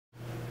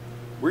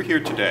We're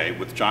here today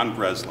with John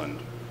Bresland,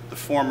 the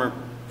former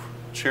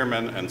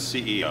chairman and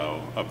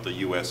CEO of the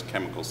U.S.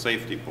 Chemical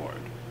Safety Board.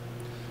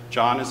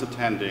 John is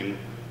attending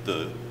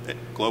the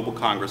Global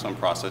Congress on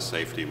Process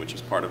Safety, which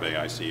is part of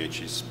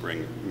AIChE's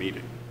spring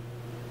meeting.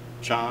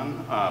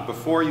 John,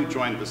 before you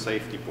joined the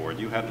Safety Board,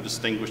 you had a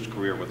distinguished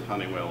career with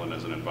Honeywell and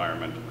as an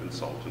environmental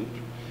consultant.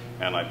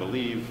 And I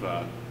believe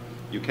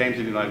you came to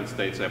the United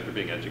States after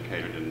being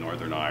educated in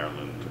Northern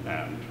Ireland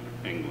and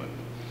England.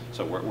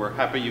 So we're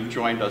happy you've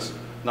joined us,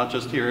 not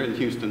just here in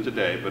Houston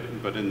today,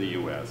 but in the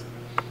U.S.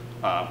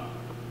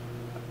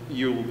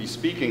 You will be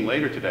speaking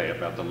later today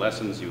about the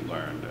lessons you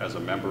learned as a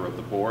member of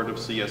the board of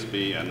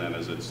CSB and then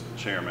as its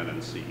chairman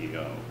and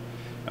CEO.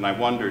 And I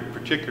wondered,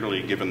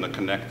 particularly given the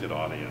connected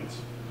audience,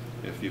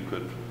 if you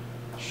could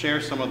share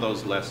some of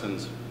those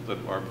lessons that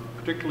are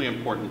particularly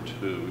important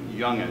to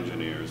young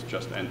engineers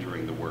just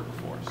entering the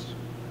workforce.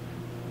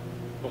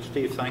 Well,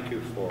 Steve, thank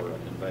you for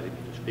inviting me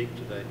to speak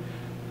today.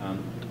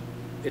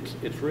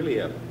 It's really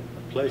a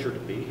pleasure to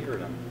be here,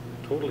 and I'm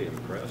totally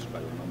impressed by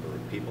the number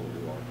of people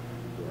who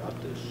are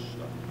at this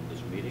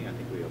meeting. I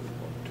think we have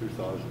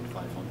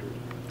 2,500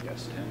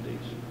 attendees.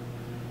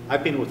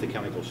 I've been with the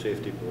Chemical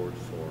Safety Board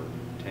for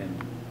 10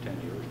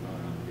 years now,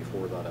 and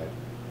before that, as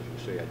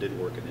you say, I did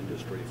work in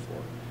industry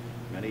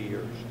for many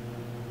years.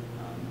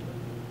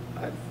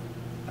 And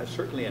I've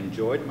certainly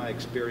enjoyed my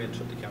experience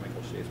at the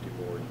Chemical Safety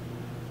Board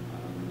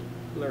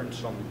and learned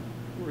some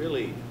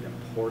really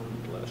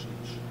important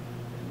lessons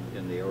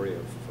in the area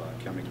of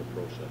chemical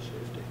process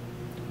safety.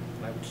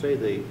 And I would say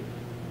the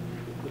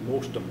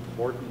most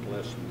important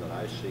lesson that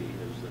I see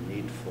is the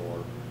need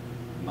for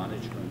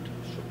management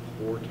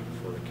support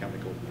for a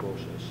chemical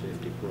process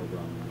safety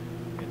program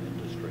in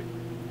industry.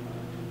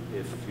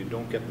 If you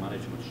don't get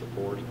management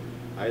support,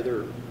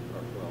 either, or,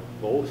 well,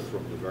 both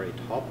from the very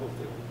top of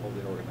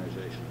the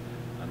organization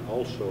and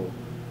also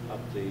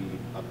at the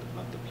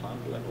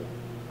plant level.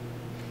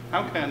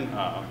 How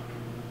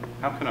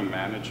can a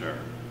manager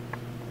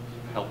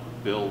help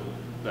build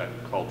that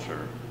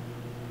culture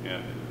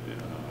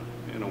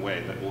in a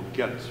way that will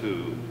get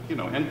to,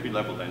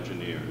 entry-level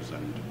engineers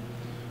and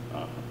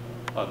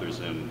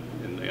others in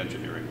the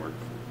engineering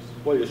workforce?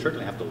 Well, you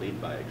certainly have to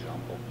lead by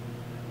example,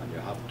 and you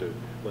have to,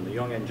 when the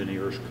young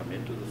engineers come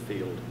into the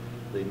field,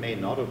 they may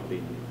not have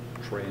been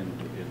trained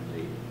in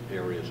the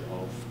areas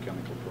of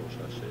chemical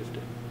process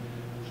safety,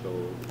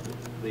 so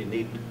they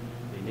need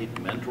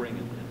mentoring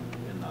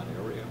in that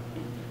area,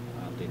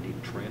 and they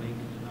need training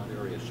in that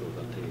area so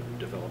that they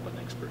develop an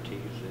expertise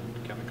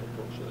in chemical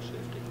process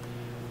safety.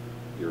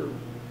 Your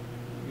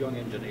young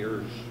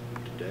engineers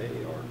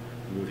today are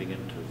moving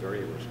into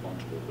very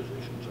responsible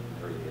positions at an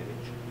early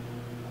age,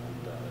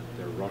 and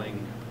they're running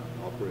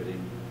and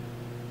operating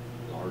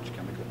large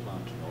chemical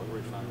plants and oil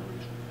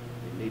refineries.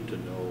 They need to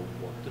know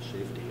what the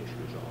safety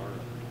issues are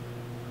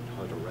and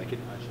how to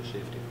recognize a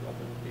safety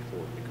problem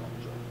before it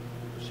becomes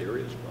a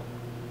serious problem.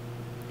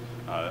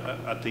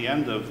 At the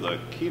end of the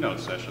keynote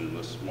session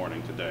this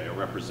morning today, a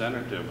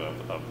representative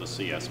of the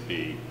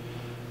CSB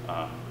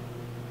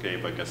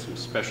gave, I guess, some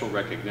special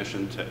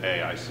recognition to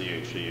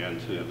AIChE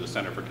and to the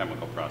Center for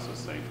Chemical Process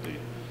Safety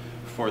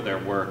for their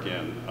work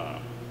in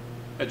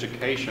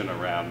education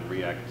around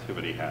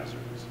reactivity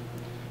hazards.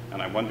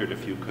 And I wondered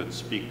if you could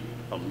speak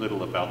a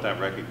little about that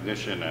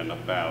recognition and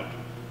about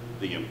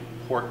the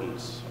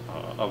importance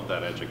of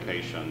that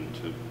education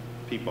to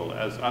people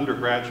as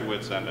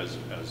undergraduates and as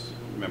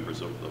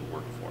members of the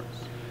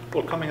workforce.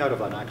 Well, coming out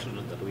of an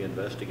accident that we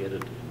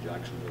investigated in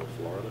Jacksonville,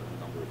 Florida, a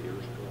number of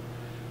years ago,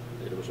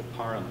 it was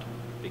apparent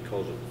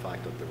because of the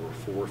fact that there were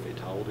 4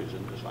 fatalities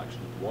in this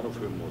accident, one of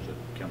whom was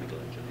a chemical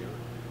engineer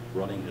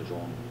running his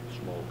own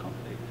small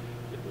company.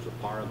 It was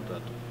apparent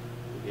that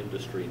the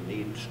industry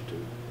needs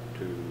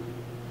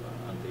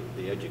and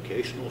the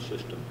educational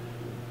system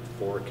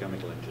for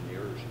chemical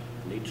engineers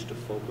needs to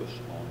focus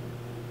on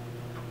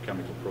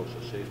chemical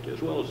process safety,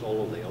 as well as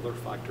all of the other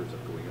factors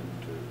that go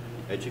into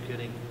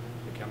educating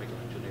the chemical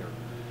engineer.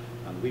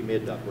 And we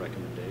made that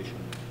recommendation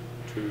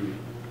to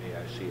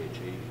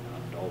AIChE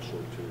and also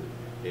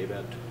to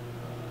ABET.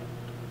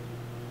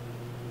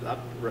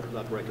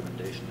 That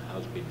recommendation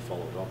has been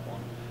followed up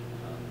on,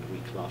 and we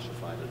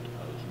classified it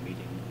as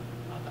meeting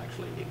and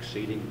actually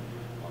exceeding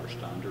our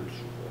standards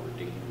for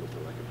dealing with the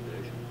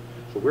recommendation.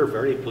 So we're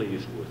very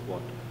pleased with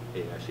what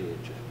AIChE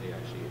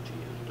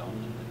has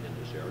done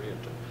in this area.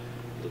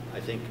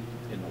 I think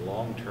in the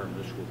long term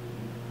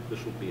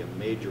this will be a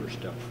major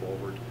step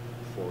forward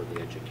for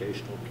the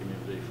educational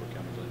community for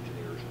chemical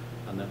engineers,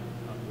 and then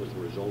with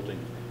resulting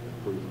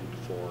improvement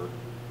for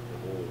the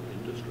whole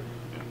industry.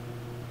 Yeah.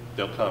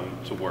 They'll come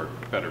to work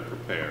better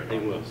prepared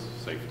on those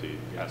safety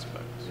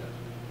aspects.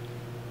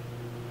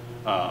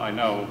 Yes. I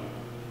know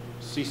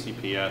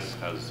CCPS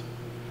has,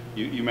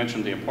 you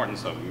mentioned the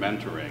importance of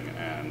mentoring,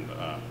 and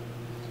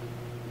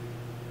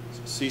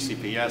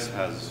CCPS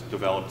has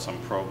developed some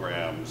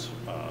programs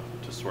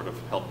to sort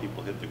of help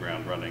people hit the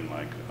ground running,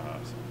 like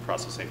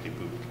process safety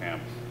boot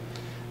camp.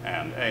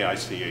 And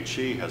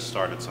AIChE has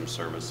started some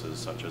services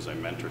such as a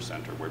mentor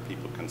center where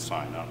people can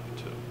sign up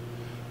to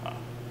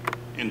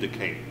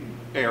indicate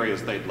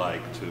areas they'd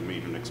like to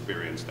meet an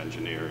experienced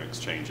engineer,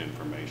 exchange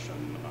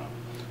information,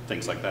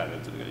 things like that.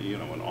 It's, you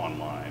know, an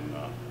online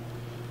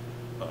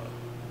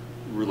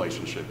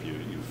relationship. You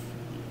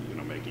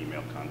know, make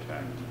email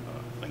contact,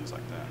 things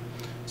like that.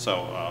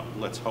 So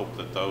let's hope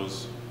that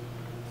those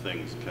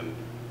things can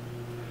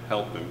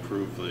help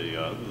improve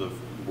the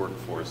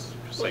workforce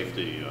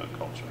safety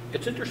culture.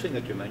 It's interesting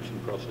that you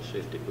mentioned process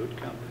safety boot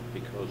camp,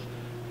 because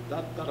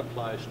that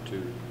applies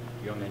to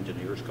young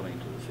engineers coming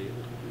into the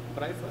field.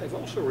 But I've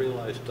also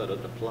realized that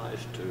it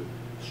applies to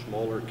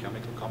smaller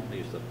chemical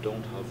companies that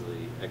don't have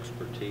the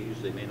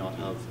expertise. They may not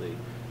have the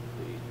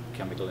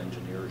chemical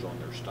engineers on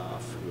their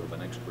staff who have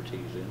an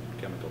expertise in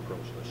chemical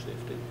process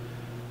safety.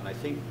 And I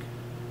think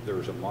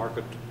there's a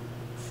market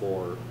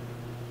for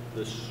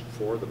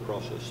the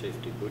process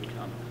safety boot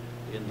camp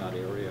in that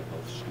area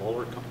of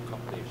smaller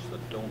companies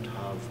that don't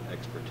have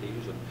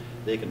expertise, and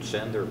they can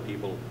send their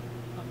people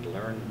and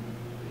learn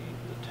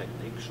the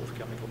techniques of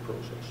chemical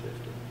process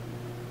safety.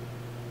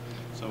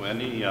 So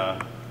any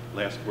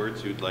last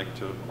words you'd like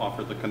to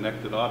offer the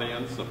connected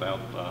audience about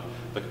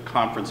the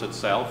conference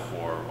itself,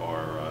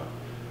 or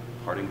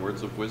parting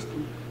words of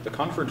wisdom? The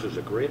conference is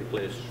a great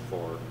place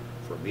for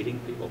meeting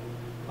people.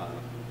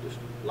 This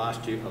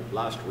last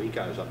week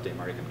I was at the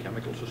American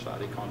Chemical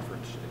Society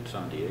conference in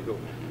San Diego.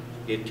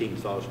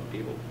 18,000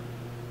 people.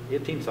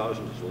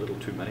 18,000 is a little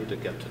too many to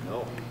get to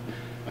know.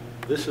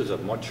 This is a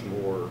much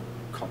more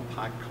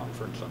compact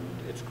conference, and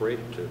it's great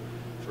to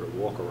sort of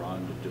walk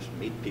around and just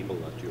meet people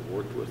that you've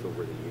worked with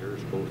over the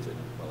years, both in,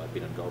 well, I've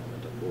been in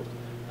government and both,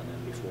 and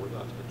then before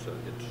that.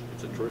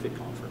 It's a terrific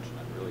conference, and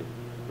I'm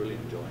really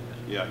enjoying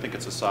it. Yeah, I think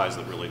it's a size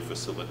that really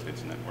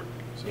facilitates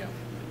networking. So. Yeah,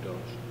 it does.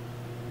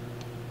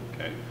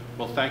 Okay.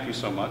 Well, thank you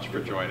so much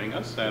for joining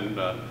us, and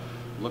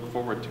look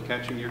forward to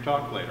catching your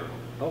talk later.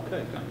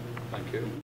 Okay, thank you.